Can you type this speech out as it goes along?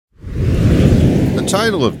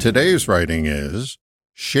title of today's writing is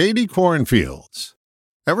Shady Cornfields.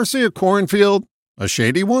 Ever see a cornfield? A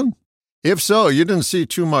shady one? If so, you didn't see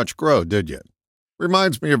too much grow, did you?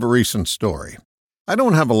 Reminds me of a recent story. I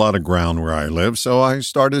don't have a lot of ground where I live, so I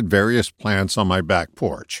started various plants on my back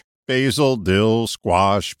porch. Basil, dill,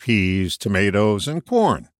 squash, peas, tomatoes, and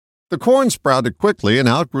corn. The corn sprouted quickly and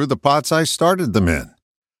outgrew the pots I started them in.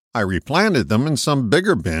 I replanted them in some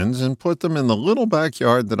bigger bins and put them in the little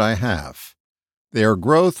backyard that I have. Their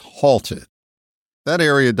growth halted. That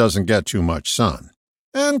area doesn't get too much sun.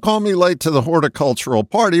 And call me late to the horticultural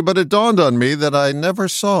party, but it dawned on me that I never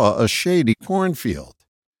saw a shady cornfield.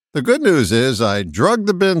 The good news is I drug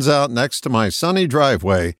the bins out next to my sunny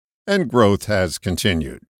driveway, and growth has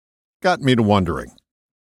continued. Got me to wondering,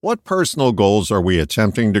 what personal goals are we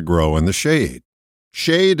attempting to grow in the shade?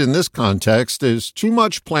 Shade in this context is too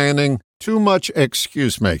much planning, too much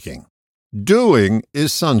excuse-making. Doing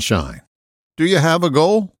is sunshine. Do you have a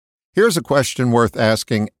goal? Here's a question worth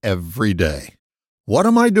asking every day. What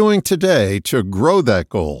am I doing today to grow that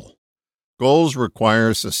goal? Goals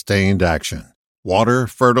require sustained action. Water,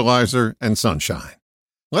 fertilizer, and sunshine.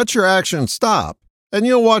 Let your action stop, and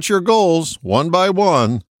you'll watch your goals, one by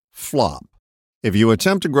one, flop. If you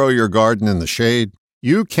attempt to grow your garden in the shade,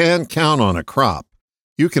 you can't count on a crop.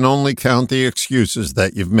 You can only count the excuses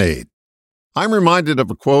that you've made. I'm reminded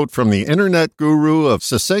of a quote from the internet guru of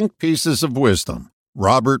succinct pieces of wisdom,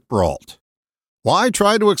 Robert Brault. Why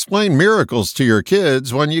try to explain miracles to your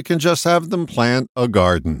kids when you can just have them plant a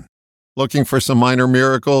garden? Looking for some minor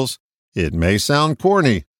miracles? It may sound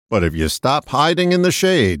corny, but if you stop hiding in the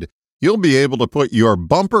shade, you'll be able to put your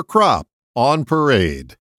bumper crop on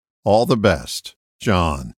parade. All the best,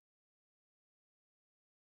 John.